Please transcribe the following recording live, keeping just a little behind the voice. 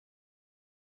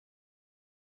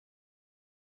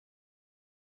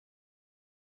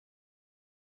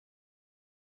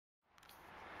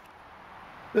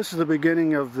This is the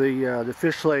beginning of the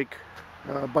Fish Lake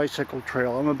bicycle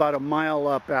trail. I'm about a mile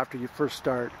up after you first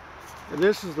start. And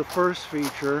this is the first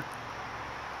feature,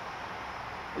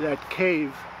 that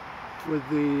cave with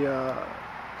the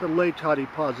Latah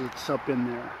deposits up in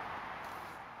there.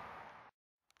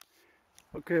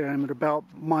 Okay, I'm at about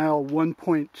mile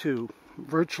 1.2,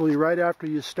 virtually right after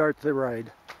you start the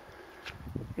ride.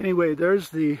 Anyway, there's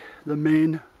the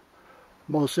main,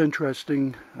 most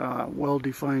interesting,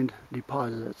 well-defined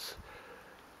deposits.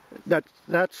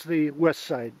 That's the west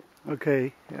side,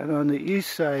 okay? And on the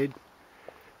east side,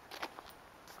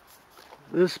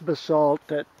 this basalt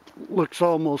that looks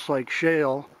almost like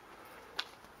shale,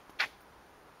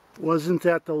 wasn't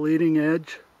that the leading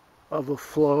edge of a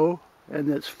flow, and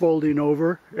it's folding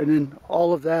over, and then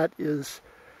all of that is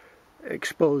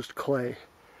exposed clay.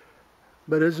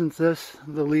 But isn't this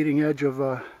the leading edge of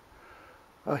a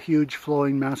huge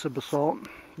flowing mass of basalt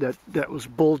that was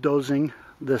bulldozing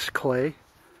this clay?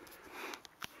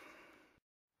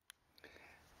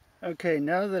 Okay,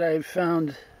 now that I've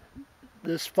found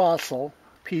this fossil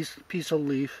piece of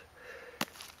leaf,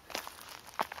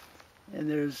 and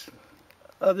there's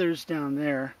others down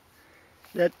there,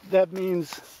 that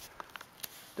means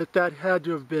that had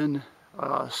to have been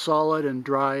solid and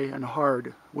dry and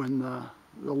hard when the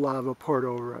lava poured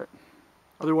over it.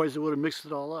 Otherwise it would have mixed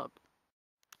it all up.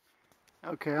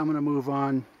 Okay, I'm going to move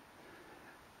on.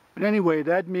 But anyway,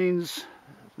 that means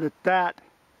that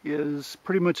is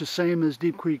pretty much the same as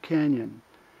Deep Creek Canyon.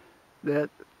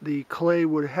 That the clay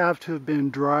would have to have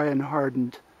been dry and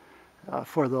hardened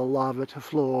for the lava to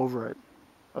flow over it.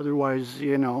 Otherwise,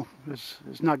 you know, it's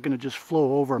not going to just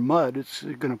flow over mud, it's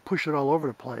going to push it all over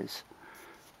the place.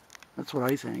 That's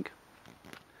what I think.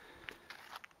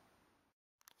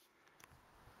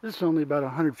 This is only about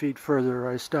 100 feet further.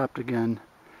 I stopped again.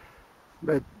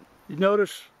 But you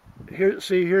notice, here,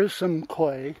 see, here's some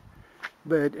clay.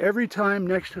 But every time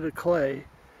next to the clay,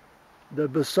 the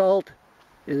basalt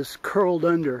is curled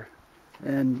under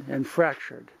and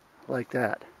fractured like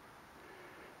that.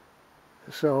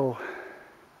 So,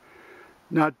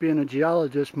 not being a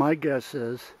geologist, my guess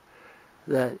is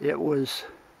that it was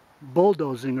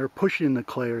bulldozing or pushing the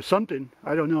clay or something.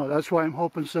 I don't know. That's why I'm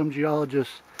hoping some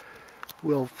geologists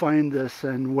will find this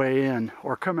and weigh in,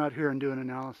 or come out here and do an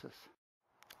analysis.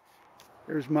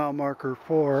 There's mile marker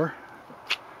 4,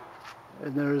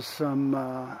 and there's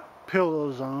some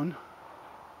pillow zone.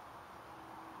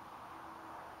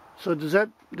 So does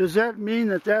that mean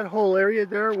that whole area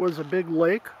there was a big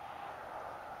lake?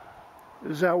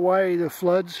 Is that why the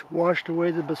floods washed away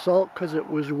the basalt, because it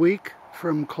was weak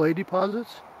from clay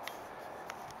deposits?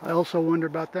 I also wonder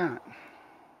about that.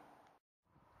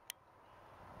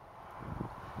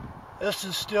 This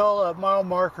is still a mile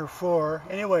marker 4.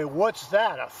 Anyway, what's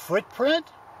that? A footprint?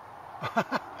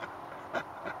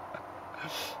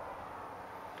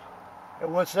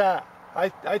 And what's that?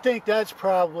 I think that's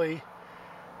probably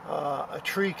a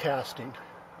tree casting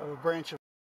of a branch of...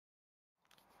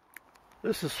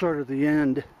 This is sort of the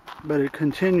end, but it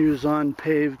continues on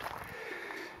paved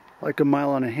like a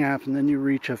mile and a half, and then you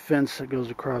reach a fence that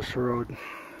goes across the road.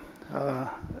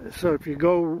 So if you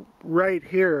go right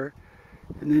here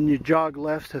and then you jog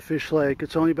left to Fish Lake,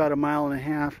 it's only about a mile and a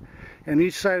half, and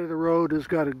each side of the road has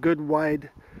got a good wide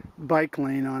bike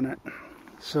lane on it.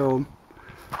 So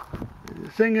the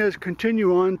thing is,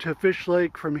 continue on to Fish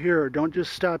Lake from here. Don't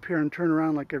just stop here and turn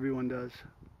around like everyone does.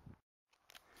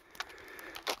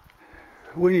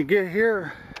 When you get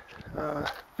here,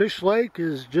 Fish Lake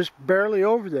is just barely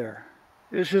over there.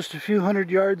 It's just a few hundred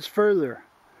yards further.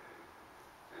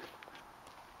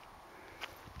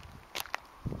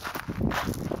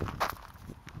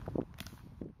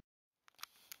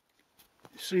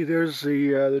 See, there's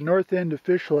the north end of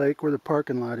Fish Lake where the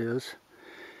parking lot is.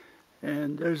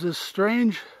 And there's this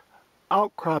strange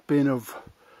outcropping of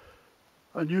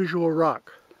unusual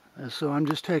rock. So I'm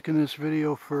just taking this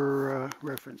video for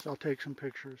reference. I'll take some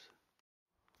pictures.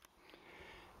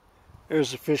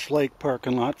 There's the Fish Lake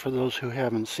parking lot for those who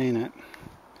haven't seen it.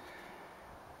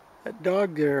 That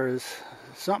dog there is,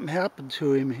 something happened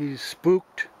to him. He's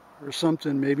spooked or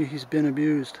something. Maybe he's been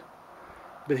abused.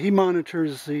 But he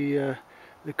monitors the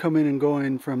coming and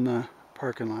going from the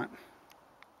parking lot.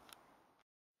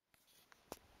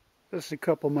 Just a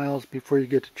couple miles before you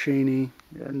get to Cheney,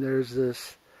 and there's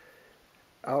this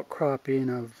outcropping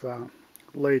of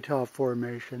Latah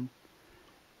formation.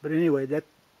 But anyway, that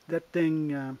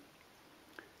thing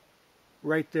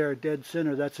right there, dead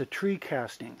center, that's a tree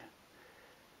casting.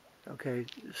 Okay,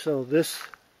 so this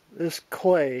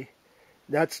clay,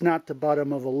 that's not the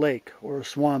bottom of a lake or a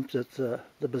swamp that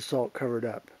the basalt covered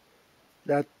up.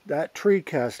 That tree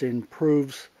casting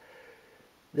proves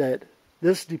that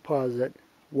this deposit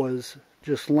was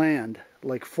just land,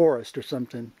 like forest or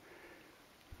something.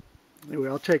 Anyway,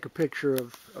 I'll take a picture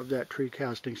of that tree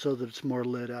casting so that it's more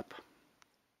lit up.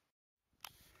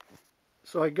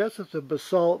 So I guess if the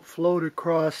basalt flowed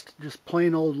across just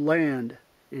plain old land,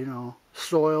 you know,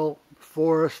 soil,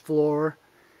 forest floor,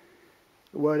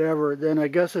 whatever, then I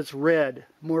guess it's red,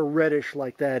 more reddish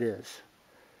like that is,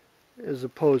 as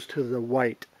opposed to the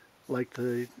white, like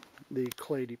the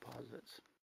clay deposits.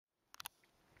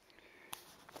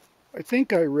 I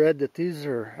think I read that these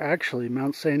are actually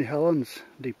Mount St. Helens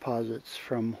deposits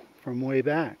from way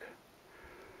back.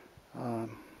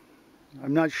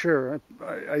 I'm not sure.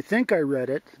 I think I read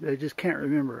it. I just can't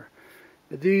remember.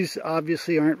 But these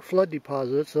obviously aren't flood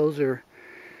deposits. Those are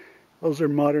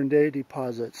modern day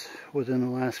deposits within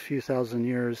the last few thousand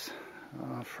years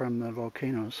from the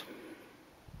volcanoes.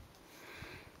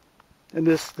 And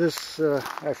this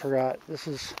I forgot. This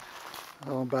is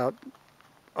about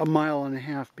a mile and a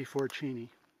half before Cheney.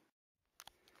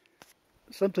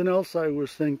 Something else I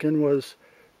was thinking was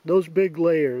those big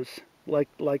layers,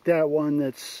 like that one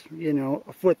that's, you know,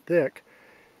 a foot thick.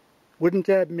 Wouldn't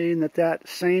that mean that that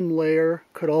same layer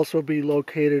could also be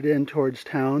located in towards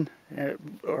town,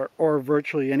 or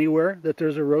virtually anywhere that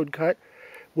there's a road cut?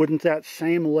 Wouldn't that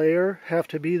same layer have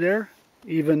to be there,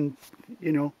 even,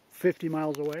 you know, 50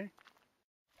 miles away?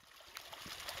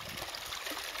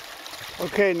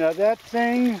 Okay, now that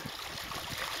thing,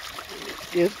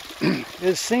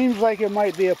 it seems like it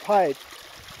might be a pipe,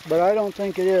 but I don't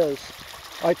think it is.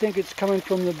 I think it's coming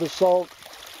from the basalt,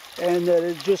 and that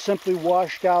it just simply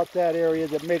washed out that area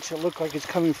that makes it look like it's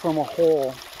coming from a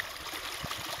hole.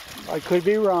 I could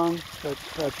be wrong, but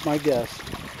that's my guess.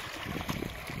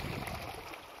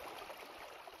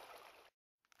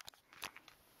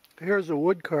 Here's a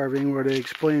wood carving where they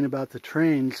explain about the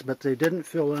trains, but they didn't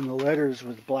fill in the letters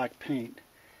with black paint.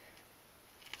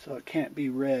 So it can't be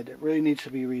read. It really needs to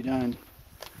be redone.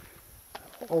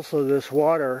 Also, this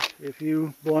water, if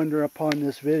you blunder upon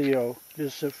this video,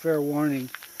 just a fair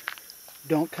warning,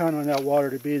 don't count on that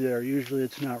water to be there. Usually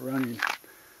it's not running.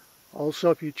 Also,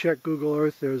 if you check Google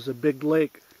Earth, there's a big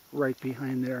lake right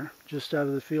behind there, just out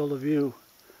of the field of view.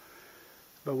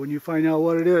 But when you find out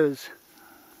what it is,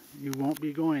 you won't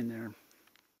be going there.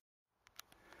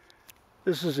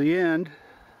 This is the end.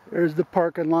 There's the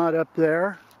parking lot up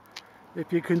there.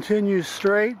 If you continue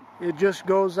straight, it just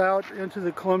goes out into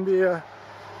the Columbia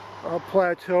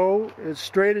Plateau. It's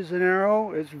straight as an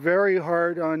arrow. It's very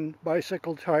hard on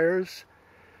bicycle tires.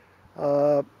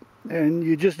 And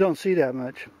you just don't see that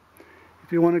much.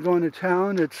 If you want to go into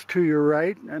town, it's to your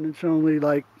right, and it's only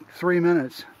like 3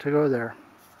 minutes to go there.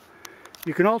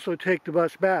 You can also take the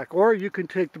bus back, or you can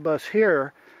take the bus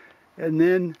here and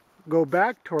then go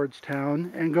back towards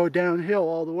town and go downhill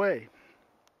all the way.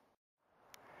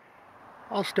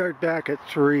 I'll start back at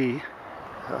 3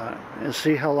 and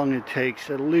see how long it takes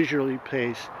at a leisurely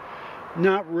pace.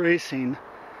 Not racing,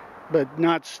 but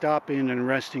not stopping and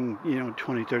resting, you know,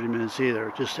 20-30 minutes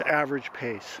either. Just average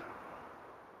pace.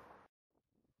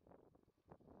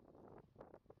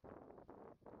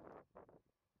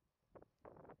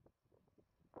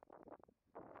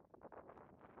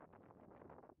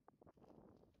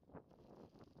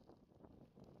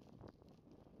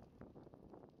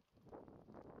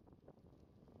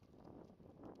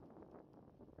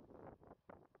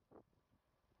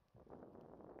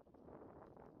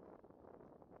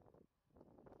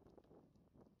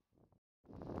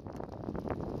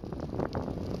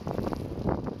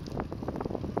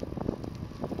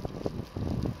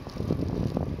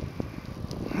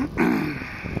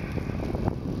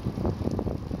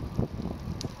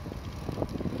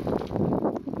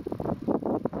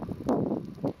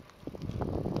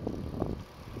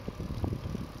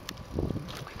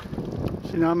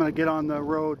 So now I'm going to get on the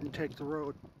road and take the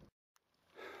road.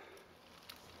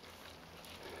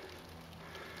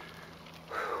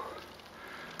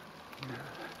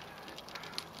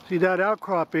 See that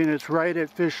outcropping? It's right at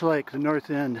Fish Lake, the north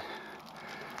end.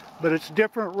 But it's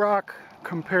different rock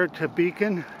compared to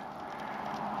Beacon.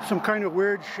 Some kind of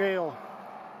weird shale.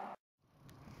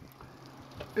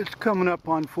 It's coming up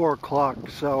on 4 o'clock,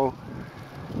 so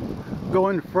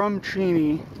going from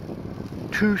Cheney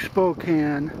to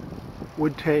Spokane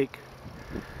would take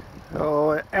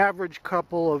an average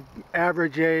couple of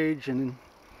average age and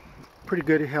pretty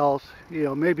good health, you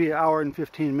know, maybe an hour and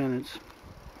 15 minutes.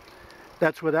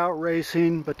 That's without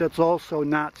racing, but that's also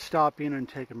not stopping and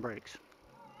taking breaks.